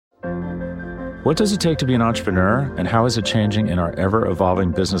What does it take to be an entrepreneur, and how is it changing in our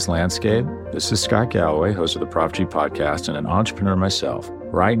ever-evolving business landscape? This is Scott Galloway, host of the Prop G podcast and an entrepreneur myself.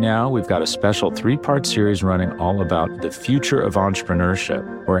 Right now, we've got a special 3-part series running all about the future of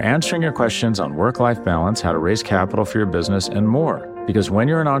entrepreneurship. We're answering your questions on work-life balance, how to raise capital for your business, and more. Because when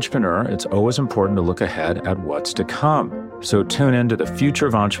you're an entrepreneur, it's always important to look ahead at what's to come. So tune in to the Future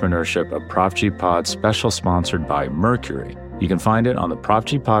of Entrepreneurship, a Prop G pod special sponsored by Mercury. You can find it on the Prop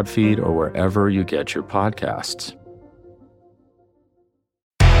G Pod feed or wherever you get your podcasts.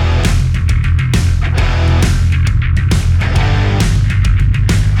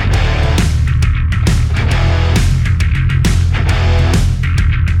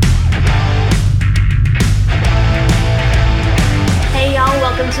 Hey y'all,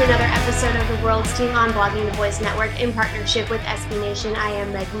 welcome to another episode of The World's Team on Blogging the Boys Network in partnership with SB Nation. I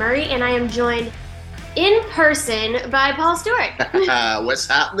am Meg Murray and I am joined in person by Paul Stewart. What's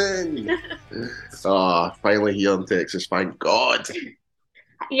happening? Finally here in Texas, thank God.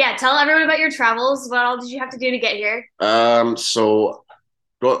 Yeah, tell everyone about your travels. What all did you have to do to get here? So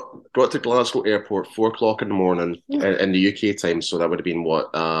got to Glasgow Airport 4:00 in the morning in the UK time. So that would have been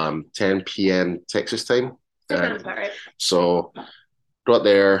 10 p.m. Texas time. That sounds about right. So got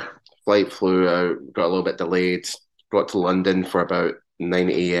there, flight flew out, got a little bit delayed. Got to London for about 9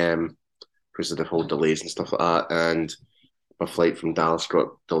 a.m. because of the whole delays and stuff like that. And my flight from Dallas got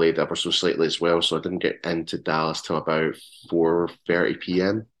delayed ever so slightly as well. So I didn't get into Dallas till about 4:30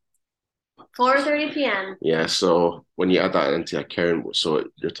 p.m. 4:30 p.m. Yeah, so when you add that into account, so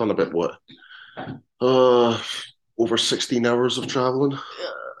you're talking about over 16 hours of traveling.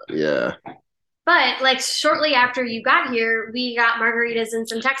 Yeah. But like shortly after you got here, we got margaritas and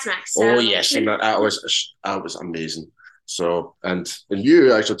some Tex-Mex. So. Oh yes, and that was amazing. So and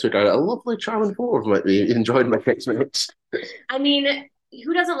you actually took out a lovely charming photo of me. You enjoyed my Tex-Mex. I mean,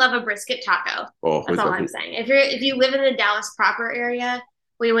 who doesn't love a brisket taco? Oh, that's all I'm saying. If you live in the Dallas proper area,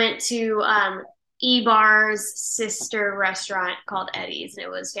 we went to E-Bar's sister restaurant called Eddie's, and it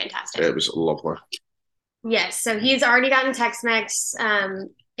was fantastic. It was lovely. Yes, so he's already gotten Tex-Mex,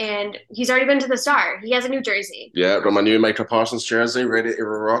 and he's already been to the Star. He has a New Jersey. Yeah, got my new Michael Parsons jersey, ready to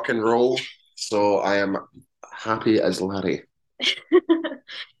rock and roll. So I am happy as Larry.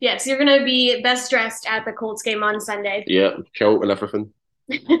 Yes, you're going to be best dressed at the Colts game on Sunday. Yeah, kilt and everything.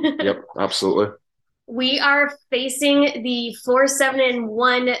 Yep, absolutely. We are facing the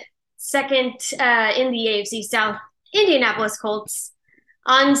 4-7-1 second in the AFC South Indianapolis Colts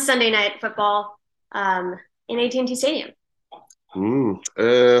on Sunday Night Football in AT&T Stadium.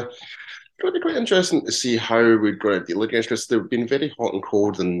 It'll be quite interesting to see how we're going to deal against this. They've been very hot and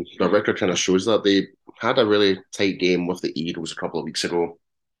cold, and the record kind of shows that. They had a really tight game with the Eagles a couple of weeks ago.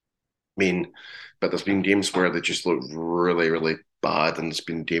 But there's been games where they just look really, really bad, and there's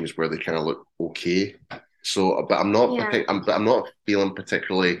been games where they kind of look okay. So, but I'm not feeling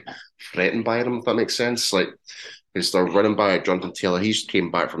particularly threatened by them, if that makes sense. Like, because they're running by Jonathan Taylor. He's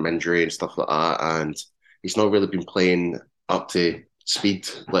came back from injury and stuff like that, and he's not really been playing up to speed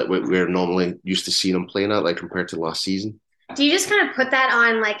like we're normally used to seeing him playing at, like compared to last season. Do you just kind of put that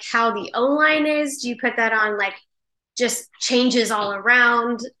on like how the O-line is? Do you put that on like just changes all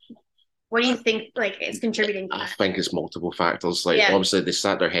around? What do you think like is contributing to that? I think it's multiple factors. Like obviously they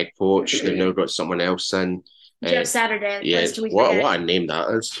sat their head coach, they've now got someone else in. Jeff Saturday. Yeah, what a name that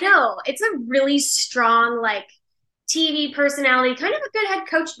is. No, it's a really strong like TV personality, kind of a good head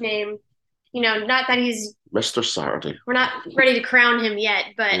coach name. You know, not that he's Mr. Saturday. We're not ready to crown him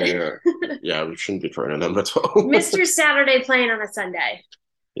yet, but yeah, we shouldn't be crowning him at all. Mr. Saturday playing on a Sunday.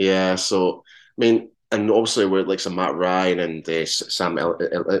 Yeah, so I mean, and obviously we're like some Matt Ryan and Sam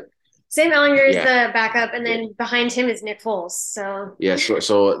Ellinger is the backup, and then behind him is Nick Foles. So yeah,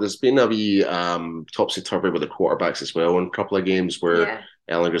 so there's been a wee topsy turvy with the quarterbacks as well in a couple of games where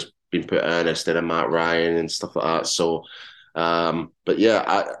Ellinger's been put in instead of Matt Ryan and stuff like that. So, but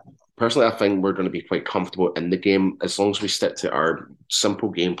yeah, Personally, I think we're going to be quite comfortable in the game as long as we stick to our simple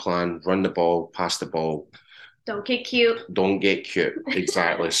game plan, run the ball, pass the ball. Don't get cute. Don't get cute.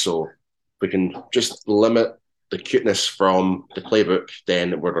 Exactly. So we can just limit the cuteness from the playbook,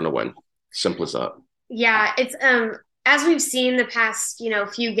 then we're going to win. Simple as that. Yeah, it's as we've seen the past,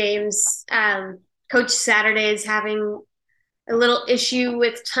 few games, Coach Saturday is having a little issue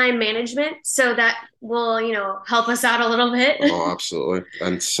with time management, so that will, help us out a little bit. Oh, absolutely.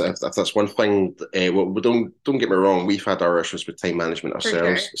 And if that's one thing, well, don't get me wrong, we've had our issues with time management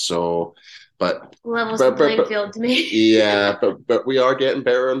ourselves. Sure. So, but levels the playing field to me. Yeah, but we are getting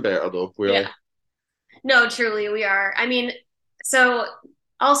better and better, though. No, truly, we are. I mean, so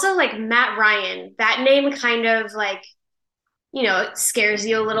also like Matt Ryan, that name kind of like it scares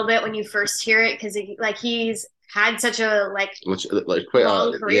you a little bit when you first hear it because he's had such a quite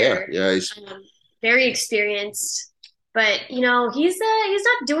long career. He's very experienced, but he's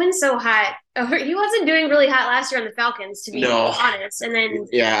not doing so hot. He wasn't doing really hot last year on the Falcons, to be honest. And then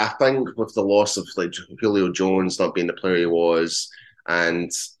I think with the loss of Julio Jones not being the player he was,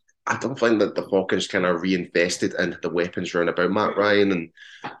 and I don't think that the Falcons kind of reinvested into the weapons round about Matt Ryan. And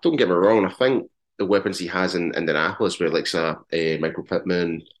don't get me wrong, I think the weapons he has in Indianapolis, where Michael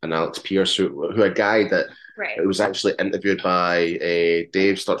Pittman and Alex Pierce, who a guy that was actually interviewed by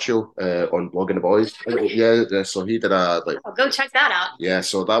Dave Sturchill on Blogging the Boys. Yeah, so he did go check that out. Yeah,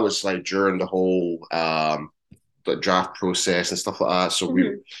 so that was during the whole the draft process and stuff like that. So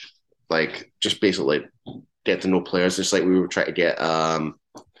we just basically get to know players, just like we were trying to get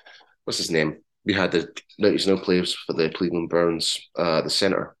what's his name? We had he's now plays for the Cleveland Browns, the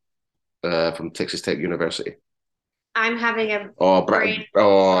center from Texas Tech University. I'm having a brain.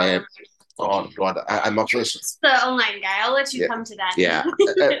 Oh God, I'm not sure. It's the online guy. I'll let you come to that. Yeah,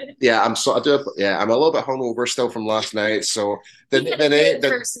 I'm a little bit hungover still from last night. So the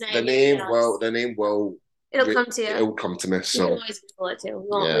name will. It'll come to you. It'll come to me. So you can always Google it too.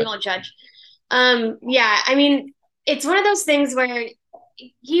 We won't judge. I mean, it's one of those things where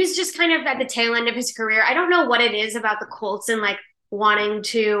he's just kind of at the tail end of his career. I don't know what it is about the Colts and wanting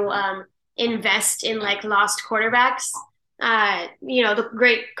to invest in lost quarterbacks. The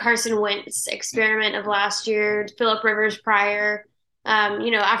great Carson Wentz experiment of last year, Phillip Rivers prior,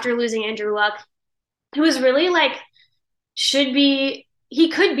 after losing Andrew Luck, who was really he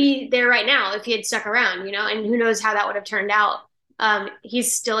could be there right now if he had stuck around, and who knows how that would have turned out.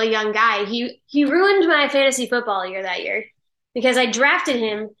 He's still a young guy. He ruined my fantasy football year that year because I drafted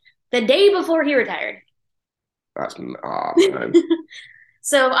him the day before he retired. That's man.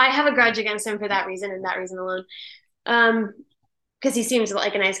 So I have a grudge against him for that reason and that reason alone. Because he seems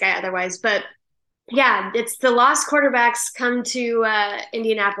like a nice guy otherwise. But yeah, it's the lost quarterbacks come to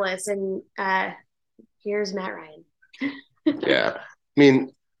Indianapolis, and here's Matt Ryan. Yeah, I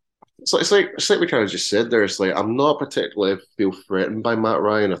mean, it's like we kind of just said there. It's I'm not particularly feel threatened by Matt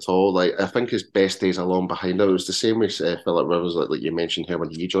Ryan at all. I think his best days are long behind now. It was the same with Phillip Rivers, like you mentioned here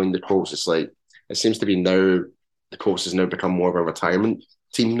when he joined the Colts. It's it seems to be now the Colts has now become more of a retirement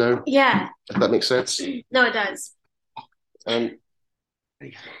team now. Yeah, if that makes sense. No, it does.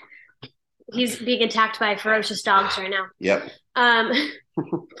 He's being attacked by ferocious dogs right now. Yep.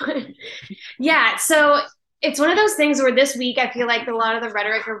 Yeah, so it's one of those things where this week I feel like a lot of the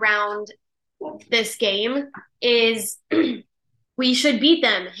rhetoric around this game is we should beat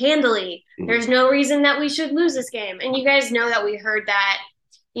them handily. Mm-hmm. There's no reason that we should lose this game. And you guys know that we heard that,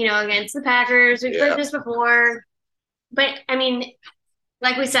 against the Packers. We've heard this before. But, I mean,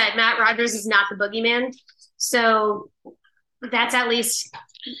 like we said, Matt Rodgers is not the boogeyman. So that's at least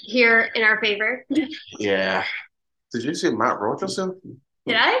here in our favor. Yeah. Did you say Matt Rodgers?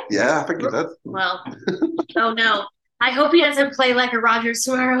 Did I? Yeah, I think you did. Well, oh no. I hope he doesn't play like a Rodgers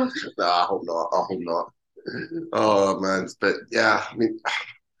tomorrow. No, I hope not. Oh, man. But yeah, I mean,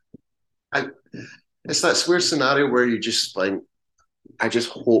 it's that weird scenario where you just I just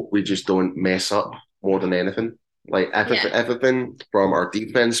hope we just don't mess up more than anything. Everything from our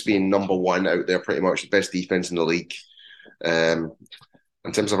defense being number one out there, pretty much the best defense in the league.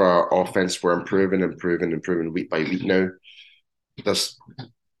 In terms of our offense, we're improving week by week now.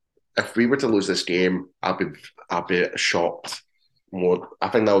 If we were to lose this game, I'd be shocked. More, I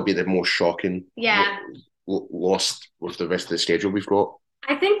think that would be the most shocking. Yeah. Lost with the rest of the schedule we've got.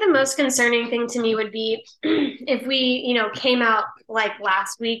 I think the most concerning thing to me would be if we, came out like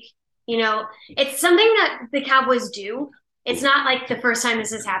last week. It's something that the Cowboys do. It's not like the first time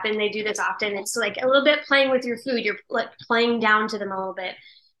this has happened. They do this often. It's a little bit playing with your food. You're playing down to them a little bit.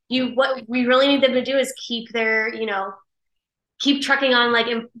 What we really need them to do is keep their, keep trucking on,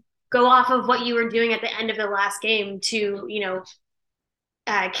 and go off of what you were doing at the end of the last game to,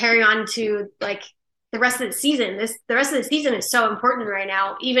 carry on to the rest of the season. The rest of the season is so important right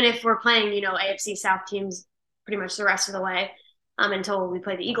now, even if we're playing, AFC South teams pretty much the rest of the way until we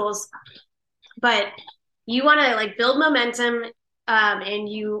play the Eagles. But you want to build momentum and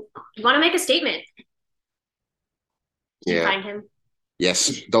you want to make a statement. Did you find him?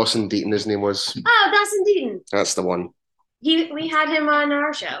 Yes, Dawson Deaton, his name was. Oh, Dawson Deaton. That's the one. We had him on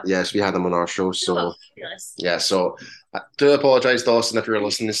our show. Yes, we had him on our show. So fabulous. Yeah, so I do apologize, Dawson, if you're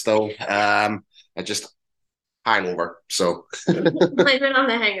listening still. I just hangover. So blame it on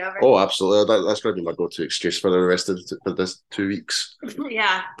the hangover. Oh, absolutely. That's going to be my go-to excuse for the rest of this 2 weeks.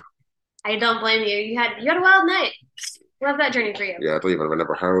 Yeah, I don't blame you. You had a wild night. Love that journey for you. Yeah, I don't even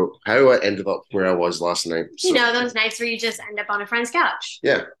remember how I ended up where I was last night. So. You know, those nights where you just end up on a friend's couch.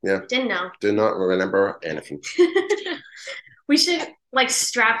 Yeah. Didn't know. Do not remember anything. We should like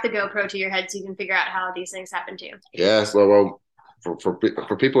strap the GoPro to your head so you can figure out how these things happen to you. Yes, well, for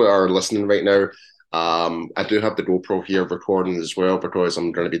people that are listening right now, I do have the GoPro here recording as well because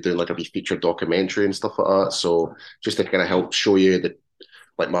I'm going to be doing like a wee featured documentary and stuff like that. So just to kind of help show you the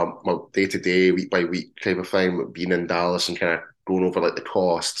like my day to day, week by week type of thing, being in Dallas and kind of going over like the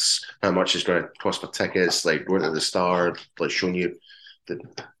costs, how much it's going to cost for tickets, like going to the Star, like showing you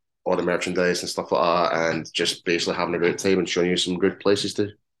all the merchandise and stuff like that, and just basically having a great time and showing you some good places to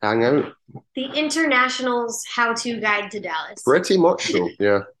hang out. The International's how-to guide to Dallas. Pretty much so,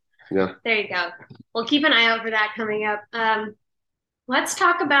 yeah. There you go. We'll keep an eye out for that coming up. Let's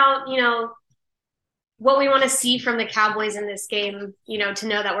talk about, what we want to see from the Cowboys in this game, to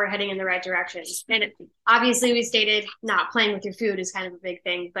know that we're heading in the right direction. And obviously we stated not playing with your food is kind of a big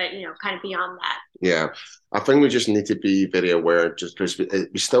thing, but, kind of beyond that. Yeah, I think we just need to be very aware just because we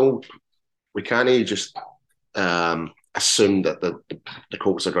can't just assume that the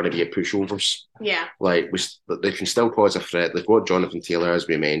Colts are going to be a pushovers. Yeah. Like, they can still cause a threat. They've got Jonathan Taylor, as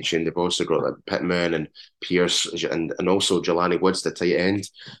we mentioned. They've also got like Pittman and Pierce and also Jelani Woods, the tight end.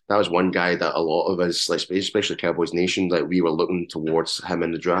 That was one guy that a lot of us, like especially Cowboys Nation, like we were looking towards him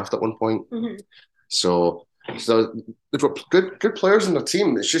in the draft at one point. Mm-hmm. So they've got good players in their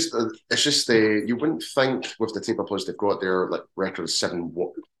team. It's just you wouldn't think with the type of players they've got their like record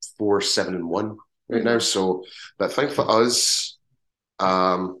 7-1 right now. So, but I think for us,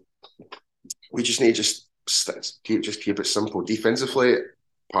 we just need to keep it simple. Defensively,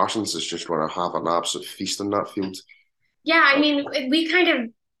 Parsons is just going to have an absolute feast on that field. Yeah, I mean, we kind of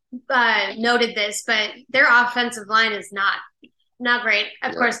noted this, but their offensive line is not great.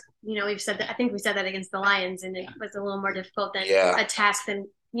 Of course, we've said that. I think we said that against the Lions, and it was a little more difficult than a task than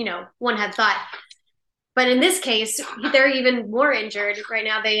one had thought. But in this case, they're even more injured right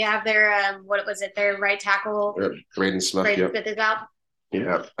now. They have their their right tackle, Braden Smith. Smith is out.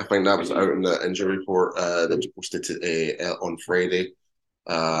 Yeah, I think that was out in the injury report that was posted on Friday.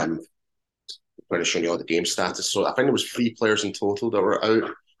 Going to show you all the game status. So I think there was 3 players in total that were out.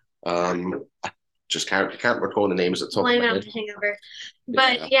 I just can't recall the names at the top of my head. Hangover.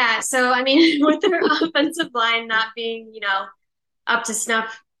 But yeah, so I mean, with their offensive line not being up to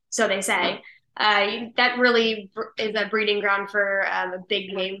snuff, so they say. That really is a breeding ground for a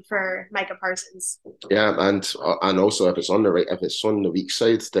big game for Micah Parsons. Yeah, and also if it's on the weak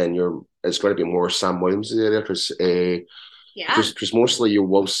side, then it's going to be more Sam Williams' area because mostly you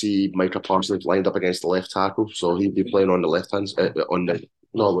will see Micah Parsons lined up against the left tackle, so he'll be playing on the left hand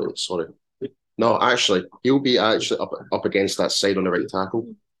he'll be actually up against that side on the right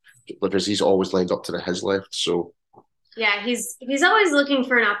tackle because he's always lined up to his left, so. Yeah, he's always looking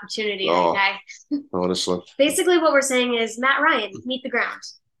for an opportunity, that guy. Honestly. Basically what we're saying is, Matt Ryan, meet the ground.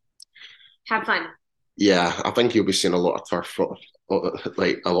 Have fun. Yeah, I think you'll be seeing a lot of turf on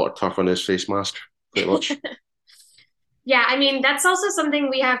his face mask, pretty much. Yeah, I mean, that's also something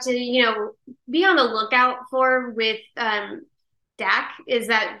we have to, be on the lookout for with Dak, is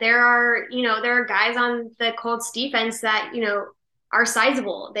that there are guys on the Colts defense that, are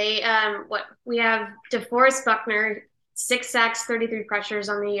sizable. They, we have DeForest Buckner, 6 sacks, 33 pressures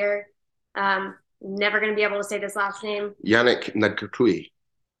on the year. Never going to be able to say this last name. Yannick Ngakoue.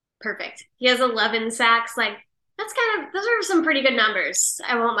 Perfect. He has 11 sacks. Like, those are some pretty good numbers.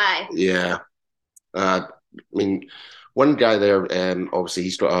 I won't lie. Yeah. I mean, one guy there, obviously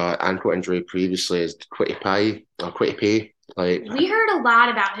he's got an ankle injury previously, is Kwity Paye. Like, we heard a lot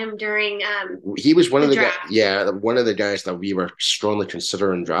about him during he was one of the guys, one of the guys that we were strongly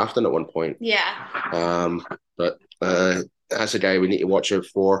considering drafting at one point. Yeah. But that's a guy we need to watch out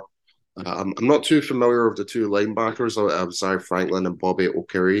for. I'm not too familiar with the 2 linebackers, Zai Franklin and Bobby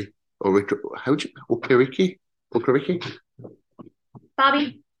Okereke. Okereke?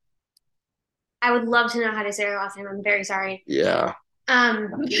 Bobby, I would love to know how to say your last name. I'm very sorry. Yeah.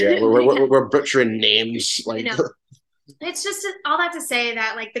 We're butchering names. Like, it's just all that to say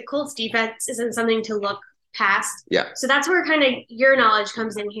that like the Colts defense isn't something to look past. Yeah. So that's where kind of your knowledge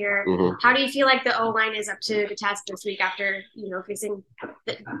comes in here. Mm-hmm. How do you feel like the O-line is up to the task this week after, facing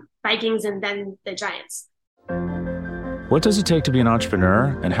the Vikings and then the Giants? What does it take to be an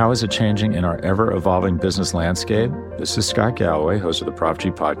entrepreneur, and how is it changing in our ever-evolving business landscape? This is Scott Galloway, host of the Prop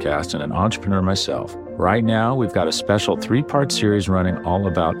G podcast and an entrepreneur myself. Right now, we've got a special 3-part series running all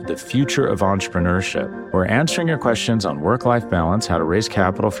about the future of entrepreneurship. We're answering your questions on work-life balance, how to raise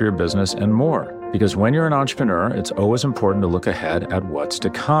capital for your business, and more. Because when you're an entrepreneur, it's always important to look ahead at what's to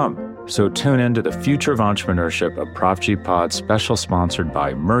come. So tune in to the Future of Entrepreneurship, a Prop G Pod special sponsored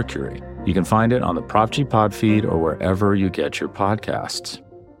by Mercury. You can find it on the Prop G Pod feed or wherever you get your podcasts.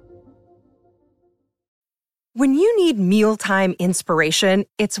 When you need mealtime inspiration,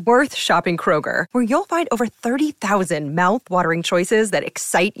 it's worth shopping Kroger, where you'll find over 30,000 mouth-watering choices that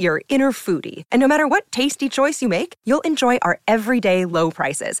excite your inner foodie. And no matter what tasty choice you make, you'll enjoy our everyday low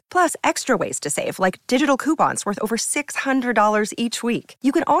prices, plus extra ways to save, like digital coupons worth over $600 each week.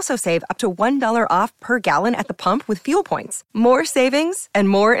 You can also save up to $1 off per gallon at the pump with fuel points. More savings and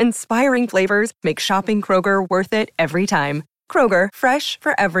more inspiring flavors make shopping Kroger worth it every time. Kroger, fresh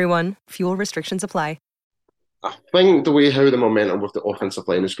for everyone. Fuel restrictions apply. I think the way how the momentum with the offensive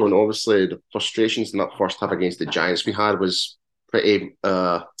line is going, obviously the frustrations in that first half against the Giants we had was pretty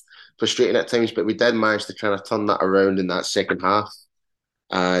frustrating at times, but we did manage to kind of turn that around in that second half.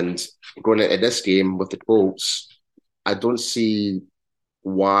 And going into this game with the Colts, I don't see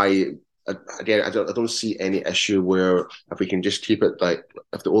why. Again, I don't see any issue where if we can just keep it like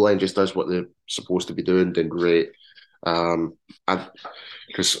if the O-line just does what they're supposed to be doing, then great.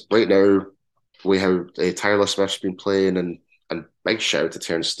 Because right now, we have Tyler Smith's been playing, and big shout out to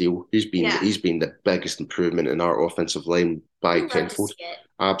Terrence Steele. He's been the biggest improvement in our offensive line by tenfold.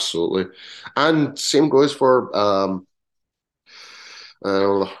 Absolutely, and same goes for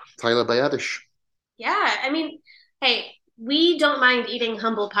Tyler Bayadish. Yeah, I mean, hey, we don't mind eating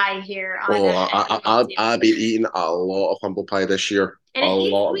humble pie here. I've been eating a lot of humble pie this year. And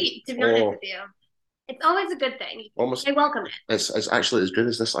it's sweet, to be honest with you. It's always a good thing. I welcome it. It's actually as good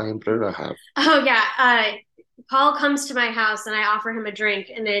as this iron brew I have. Oh, yeah. Paul comes to my house and I offer him a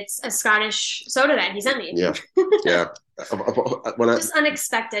drink, and it's a Scottish soda that he sent me. Yeah, yeah. Just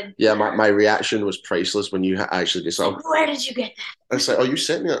unexpected. Yeah, my reaction was priceless when you actually just said, "Where did you get that?" I said, "Oh, you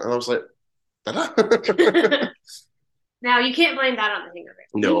sent me it," and I was like, "Did I?" Now you can't blame that on the hangover.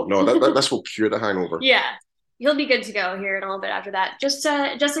 No, that's will cure the hangover. Yeah. He'll be good to go here in a little bit after that. Just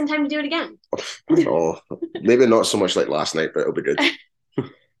in time to do it again. Oh, maybe not so much like last night, but it'll be good.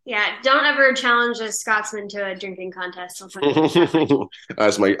 Yeah, don't ever challenge a Scotsman to a drinking contest.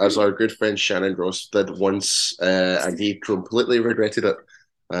 As our good friend Shannon Ross did once, and he completely regretted it.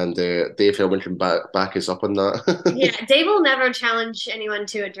 And Dave Hillman can back us up on that. Yeah, Dave will never challenge anyone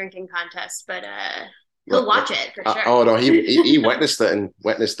to a drinking contest, but he'll watch it for sure. Oh no, he witnessed it and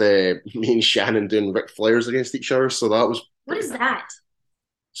witnessed me and Shannon doing Ric Flairs against each other. So that was what is that?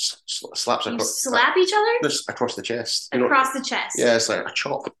 Slaps you slap each other just across the chest. Across the chest. Yeah, it's like a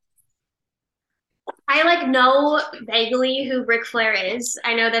chop. I know vaguely who Ric Flair is.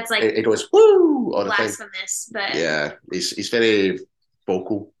 I know that's like it goes woo all blasphemous, but yeah, he's very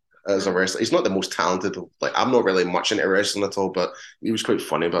vocal as a wrestler. He's not the most talented. Like I'm not really much into wrestling at all, but he was quite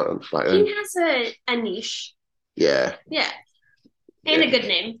funny about it back then. He has a niche. Yeah. Yeah. And a good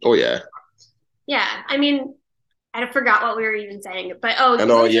name. Oh yeah. Yeah, I mean, I forgot what we were even saying, but I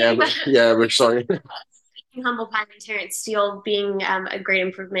know. Yeah, we're sorry. Humble Pie and Terrence Steele being a great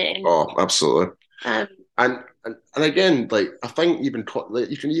improvement. Absolutely. And again, like I think even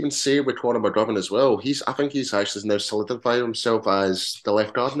you can even say with Conor McGovern as well. I think he's actually now solidified himself as the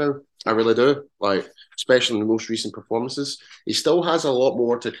left guard now. I really do. Like especially in the most recent performances, he still has a lot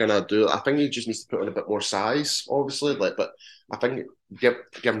more to kind of do. I think he just needs to put on a bit more size, obviously. But I think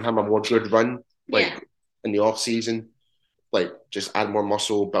giving him a more good run, in the off season, like just add more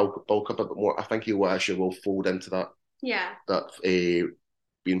muscle, bulk up a bit more. I think he will fold into that. Yeah. That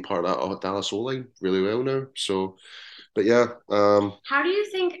being part of that Dallas O-line really well now. So, but yeah. How do you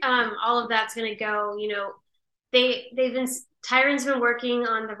think all of that's going to go? You know, Tyron's been working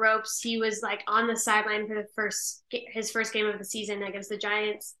on the ropes. He was like on the sideline for his first game of the season against the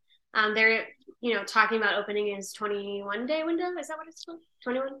Giants. They're talking about opening his 21-day window. Is that what it's called?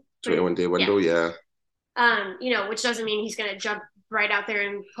 21-day window, yeah. Which doesn't mean he's going to jump right out there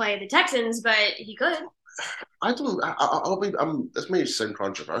and play the Texans, but he could. This may sound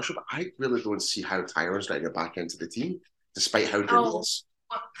controversial, but I really don't see how Tyron's going to get back into the team, despite how good he is.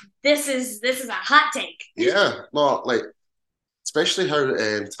 This is a hot take. Yeah, well, like especially how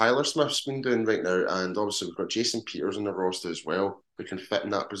Tyler Smith's been doing right now, and obviously we've got Jason Peters in the roster as well, who can fit in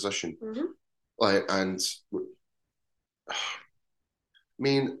that position. Mm-hmm. I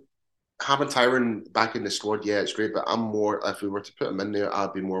mean, having Tyron back in the squad, yeah, it's great, but I'm more, if we were to put him in there,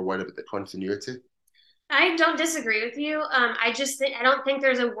 I'd be more worried about the continuity. I don't disagree with you. I don't think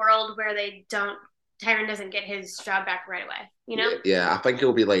there's a world where Tyron doesn't get his job back right away, you know? Yeah, I think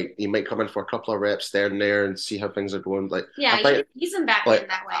it'll be like, he might come in for a couple of reps there and there and see how things are going. Like, yeah, he's in back in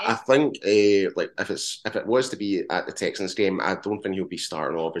that way. I think, if it was to be at the Texans game, I don't think he'll be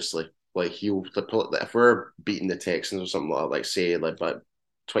starting, obviously. Like, if we're beating the Texans or something like say, like, by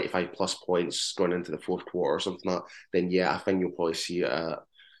 25 plus points going into the fourth quarter or something like that, then yeah, I think you'll probably see a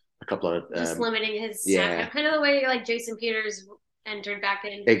couple of just limiting his yeah, kind of the way like Jason Peters entered back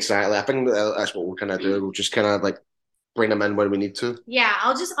in. Exactly. I think that's what we'll kind of do. We'll just kind of like bring them in when we need to. Yeah,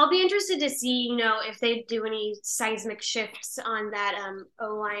 I'll be interested to see, if they do any seismic shifts on that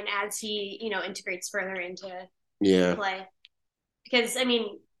O line as he, integrates further into play. Because I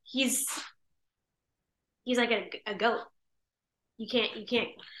mean, he's like a goat. You can't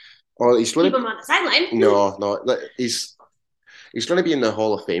well, he's keep him on the sideline. No. He's going to be in the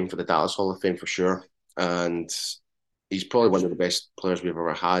Hall of Fame, for the Dallas Hall of Fame for sure. And he's probably one of the best players we've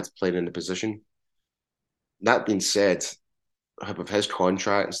ever had playing in the position. That being said, with his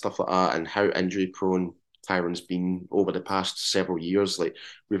contract and stuff like that, and how injury prone Tyron's been over the past several years, like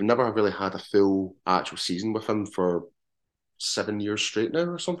we've never really had a full actual season with him for 7 years straight now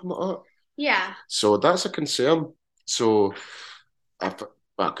or something like that. Yeah. So that's a concern. So I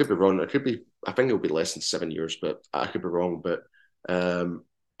could be wrong. It could be. I think it'll be less than 7 years, but I could be wrong. But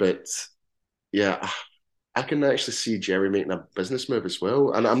yeah, I can actually see Jerry making a business move as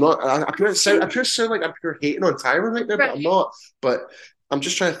well. And I'm not. I could sound like I'm pure hating on Tyron right now, but I'm not. But I'm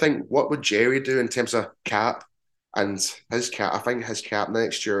just trying to think, what would Jerry do in terms of cap and his cap? I think his cap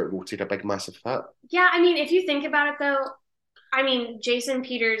next year will take a big, massive hit. Yeah, I mean, if you think about it, though, I mean, Jason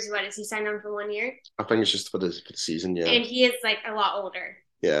Peters, what is he signed on for 1 year? I think it's just for the season, yeah. And he is like a lot older.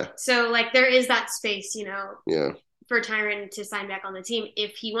 Yeah. So like there is that space, Yeah. for Tyron to sign back on the team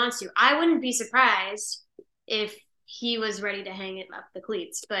if he wants to. I wouldn't be surprised if he was ready to hang it up the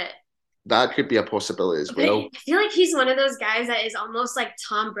cleats, but that could be a possibility as well. I feel like he's one of those guys that is almost like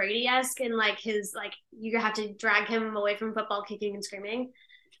Tom Brady-esque, and like his you have to drag him away from football kicking and screaming.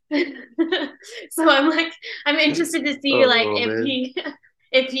 So I'm interested to see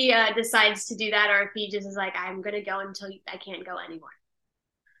if he decides to do that, or if he just is like, I'm gonna go until I can't go anymore.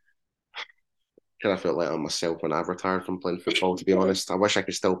 Kind of felt like on myself when I retired from playing football, to be honest. I wish I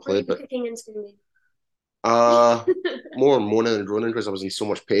could still play, but kicking and screaming. More moaning and groaning because I was in so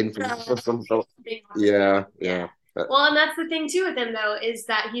much pain from yeah. Well, and that's the thing too with him though, is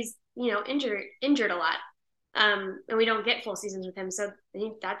that he's injured a lot. And we don't get full seasons with him, so I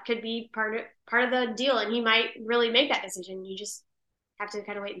think that could be part of the deal, and he might really make that decision. You just have to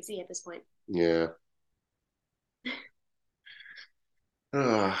kind of wait and see at this point. Yeah.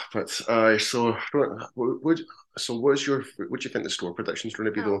 So what do you think the score prediction is going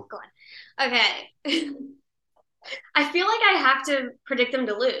to be though? Go on. Okay. I feel like I have to predict them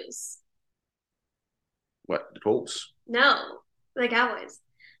to lose. What, the Colts? No, the Cowboys.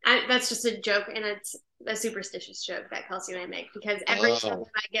 That's just a joke, and it's a superstitious joke that Kelsey and I make, because every time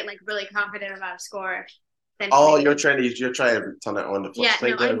I get really confident about a score. You're trying to turn it on the flip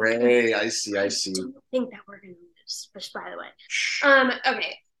side. Yeah, I see. I don't think that we're gonna lose, by the way.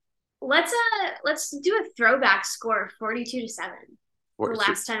 Okay. Let's do a throwback score of 42-7. The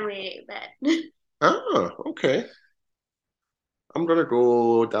last time we bet. Oh, okay. I'm gonna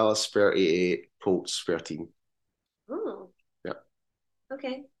go Dallas 38, Colts 13. Oh. Yeah.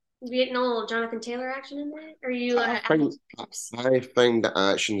 Okay. You getting a little Jonathan Taylor action in there? Or are you I think the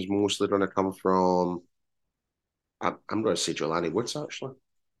action is mostly going to come from, I'm going to say Jelani Woods, actually.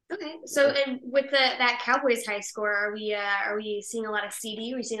 Okay. So, and with that Cowboys high score, are we seeing a lot of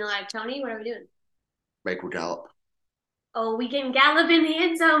CD? Are we seeing a lot of Tony? What are we doing? Michael Gallup. Oh, we can Gallup in the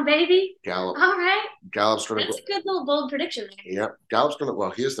end zone, baby. Gallup. All right. Gallup's going to That's a good little bold prediction there. Yeah. Gallup's going to, well,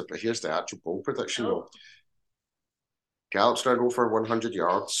 here's the actual bold prediction, though. Gallup's going to go for 100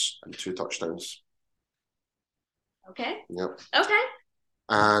 yards and 2 touchdowns. Okay. Yep. Okay.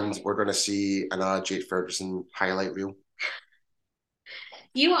 And we're going to see another Jake Ferguson highlight reel.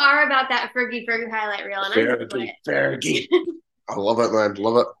 You are about that Fergie highlight reel, and Fergie. I love it, man.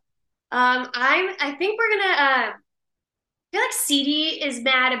 Love it. I think we're gonna. I feel like CD is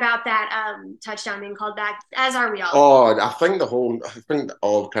mad about that touchdown being called back, as are we all. Oh, I think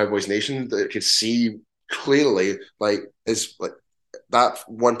all Cowboys Nation that could see clearly, is that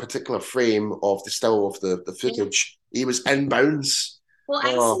one particular frame of the still of the footage. Yeah. He was inbounds.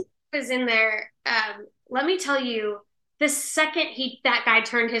 Well, I was in there. Let me tell you, the second that guy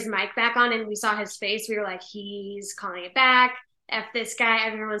turned his mic back on and we saw his face, we were like, he's calling it back. F this guy.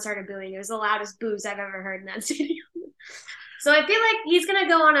 Everyone started booing. It was the loudest boos I've ever heard in that stadium. So I feel like he's gonna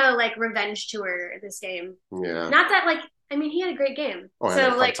go on a revenge tour this game. Yeah. Not that he had a great game. Oh,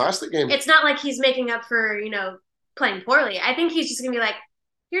 so a fantastic game. It's not like he's making up for playing poorly. I think he's just gonna be like,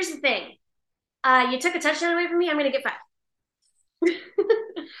 here's the thing, you took a touchdown away from me. I'm gonna get 5.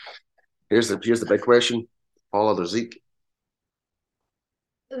 Here's the big question: Paul or Zeke?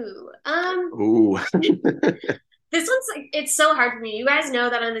 Ooh. Ooh. This one's like, it's so hard for me. You guys know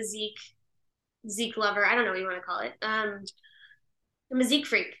that I'm a Zeke lover. I don't know what you want to call it. I'm a Zeke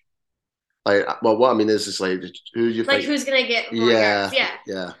freak. Like, well, what I mean is like, who you Like, think? who's gonna get more yards? Yeah.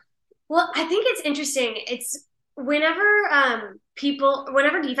 Yeah. Well, I think it's interesting. It's whenever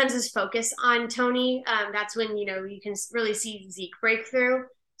whenever defenses focus on Tony, that's when you can really see Zeke break through.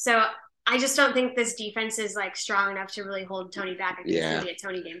 So I just don't think this defense is like strong enough to really hold Tony back. I think it's gonna be a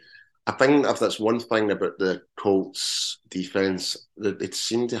Tony game. I think if that's one thing about the Colts defense, that it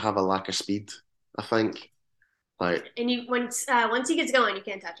seemed to have a lack of speed. I think, like, and once he gets going, you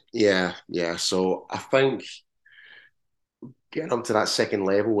can't touch him. Yeah. So I think getting up to that second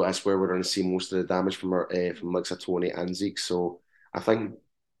level, that's where we're going to see most of the damage from like Tony and Zeke. So I think,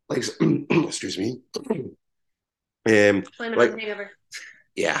 like, excuse me, Blame it like, on the hangover.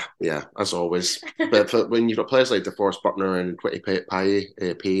 Yeah, as always. But when you've got players like DeForest Buckner and Quitty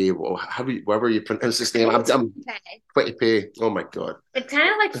Pay, whatever you pronounce his name, I'm Quitty Pay. Oh my god, it kind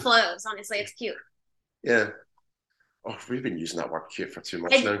of like flows. Honestly, it's cute. Yeah. Oh, we've been using that word cute for too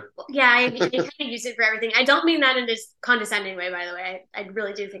much now. Yeah, I kind of use it for everything. I don't mean that in this condescending way, by the way. I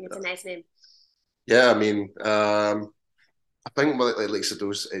really do think it's a nice name. Yeah, I mean, I think like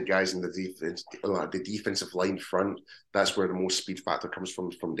those guys in the defensive line front, that's where the most speed factor comes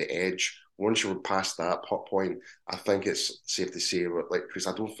from the edge. Once you're past that pop point, I think it's safe to say, like, because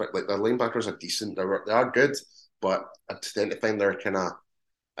I don't think like the linebackers are decent. They are good, but I tend to find they're kind of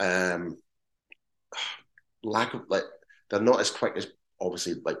lack of like they're not as quick as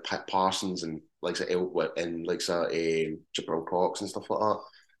obviously like Parsons and like Jabril Cox and stuff like that.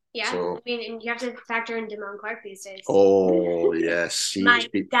 Yeah, so, I mean, and you have to factor in Damone Clark these days. Oh yes, my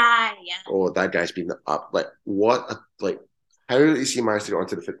guy. Yeah. Oh, that guy's been up. Like what? Like how has he managed to get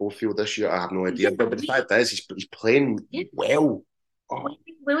onto the football field this year? I have no idea. But the fact is, he's playing well. Oh.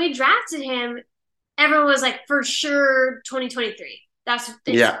 When we drafted him, everyone was like, for sure, 2023. We won't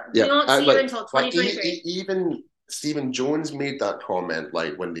see him until 2023. Even Stephen Jones made that comment,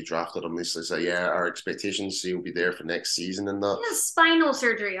 like when they drafted him. They said, "Yeah, our expectations he'll be there for next season and that." He has spinal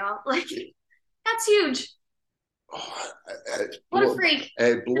surgery, y'all. Like that's huge. Oh, what a freak!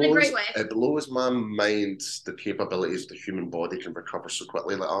 It blows, in a great way. It blows my mind the capabilities the human body can recover so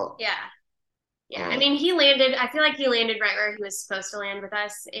quickly like that. Yeah. I mean, he landed. I feel like he landed right where he was supposed to land with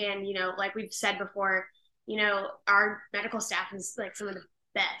us, and like we've said before, our medical staff is like some of the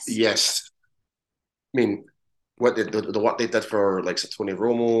best. Yes, I mean, what they did for like Tony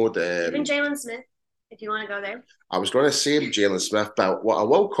Romo, even Jalen Smith, if you want to go there. I was going to say Jalen Smith, but what I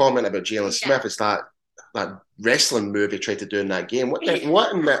will comment about Jalen Smith is that wrestling move he tried to do in that game. What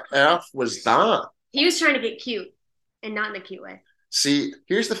in the earth was that? He was trying to get cute, and not in a cute way. See,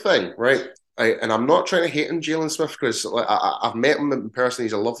 here's the thing, right? And I'm not trying to hate on Jalen Smith because like, I've met him in person.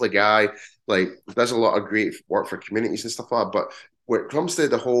 He's a lovely guy. Like, does a lot of great work for communities and stuff like that. But when it comes to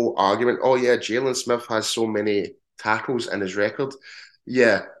the whole argument, oh yeah, Jalen Smith has so many tackles in his record.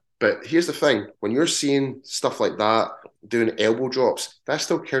 Yeah, but here's the thing: when you're seeing stuff like that, doing elbow drops, that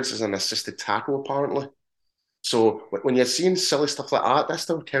still counts as an assisted tackle, apparently. So when you're seeing silly stuff like that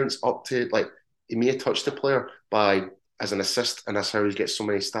still counts up to like he may have touched the player as an assist, and that's how he gets so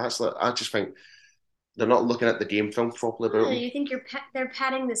many stats. Like, I just think they're not looking at the game film properly about him. You think they're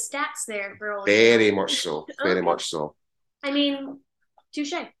padding the stats there for old? Very much so. Very much so. I mean,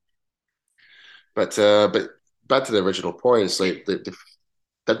 touche. But back to the original points, like they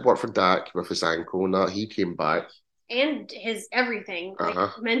did work for Dak with his ankle, and that he came back. And his everything,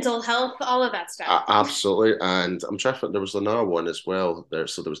 like mental health, all of that stuff. Absolutely. And I'm trying to think, there was another one as well.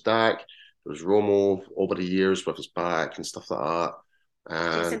 So there was Dak, there was Romo over the years with his back and stuff like that.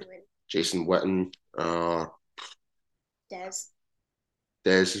 And Jason Witten. Dez.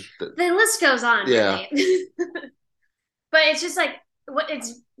 The list goes on. Yeah. Really. But it's just like,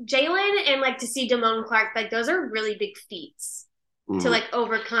 it's Jalen and like to see Damone Clark, like those are really big feats to like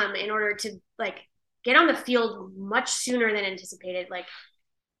overcome in order to like get on the field much sooner than anticipated. Like,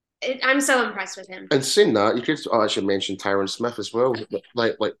 I'm so impressed with him. And saying that, you could actually mention Tyron Smith as well.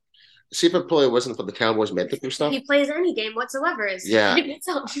 Like, see if it probably wasn't for the Cowboys medical stuff. He plays any game whatsoever. Yeah.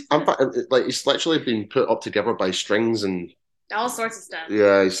 Like he's literally been put up together by strings and all sorts of stuff.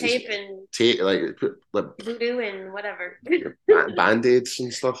 Yeah, tape, like voodoo and whatever. Band-aids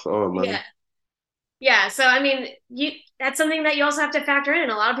and stuff. Oh man. Yeah. So I mean, that's something that you also have to factor in.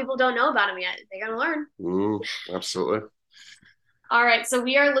 A lot of people don't know about him yet. They gotta learn. Absolutely. All right, so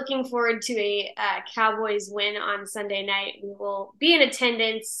we are looking forward to a Cowboys win on Sunday night. We will be in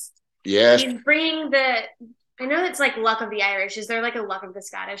attendance. Yes. He's bringing I know it's like luck of the Irish. Is there like a luck of the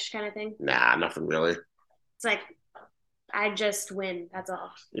Scottish kind of thing? Nah, nothing really. It's like, I just win. That's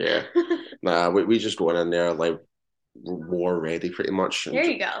all. Yeah. Nah, we just going in there like war ready, pretty much. There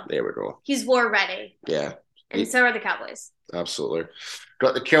you go. There we go. He's war ready. Yeah. And so are the Cowboys. Absolutely.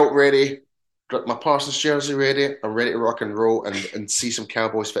 Got the kilt ready. Got my Parsons jersey ready. I'm ready to rock and roll and see some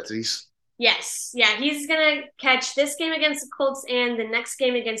Cowboys victories. Yes. Yeah, he's going to catch this game against the Colts and the next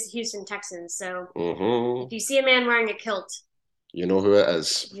game against the Houston Texans. So if you see a man wearing a kilt, you know who it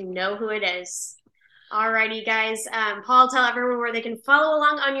is. You know who it is. Alrighty, guys. Paul, tell everyone where they can follow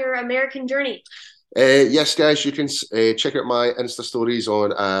along on your American journey. Yes, guys, you can check out my Insta stories on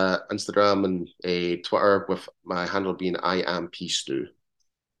Instagram and Twitter with my handle being IamPStew.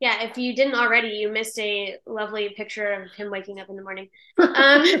 Yeah, if you didn't already, you missed a lovely picture of him waking up in the morning.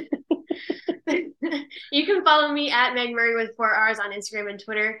 You can follow me at Meg Murray with 4 R's on Instagram and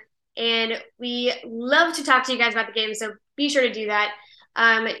Twitter. And we love to talk to you guys about the game, so be sure to do that.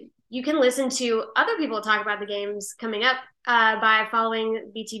 You can listen to other people talk about the games coming up by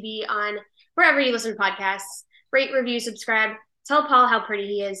following BTB on wherever you listen to podcasts. Rate, review, subscribe. Tell Paul how pretty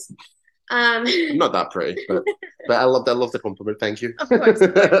he is. I'm not that pretty, but I love the compliment. Thank you. Of course.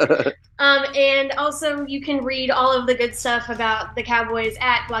 And also, you can read all of the good stuff about the Cowboys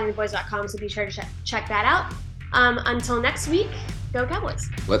at bloggingtheboys.com, so be sure to check that out. Until next week, go Cowboys.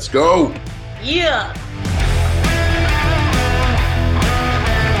 Let's go. Yeah.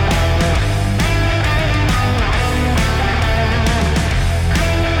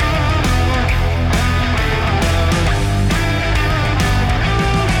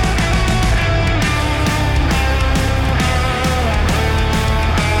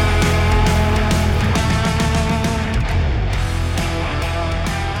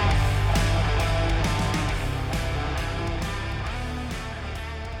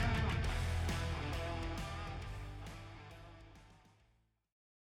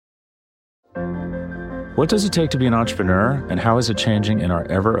 What does it take to be an entrepreneur, and how is it changing in our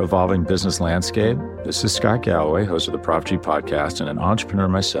ever-evolving business landscape? This is Scott Galloway, host of the Prop G podcast and an entrepreneur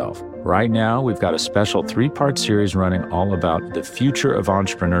myself. Right now, we've got a special 3-part series running all about the future of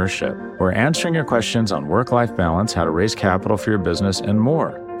entrepreneurship. We're answering your questions on work-life balance, how to raise capital for your business, and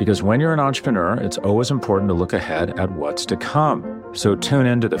more. Because when you're an entrepreneur, it's always important to look ahead at what's to come. So tune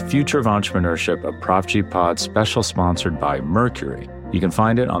in to the Future of Entrepreneurship, a Prop G Pod special sponsored by Mercury. You can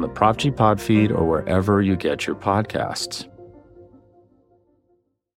find it on the Prop G Pod feed or wherever you get your podcasts.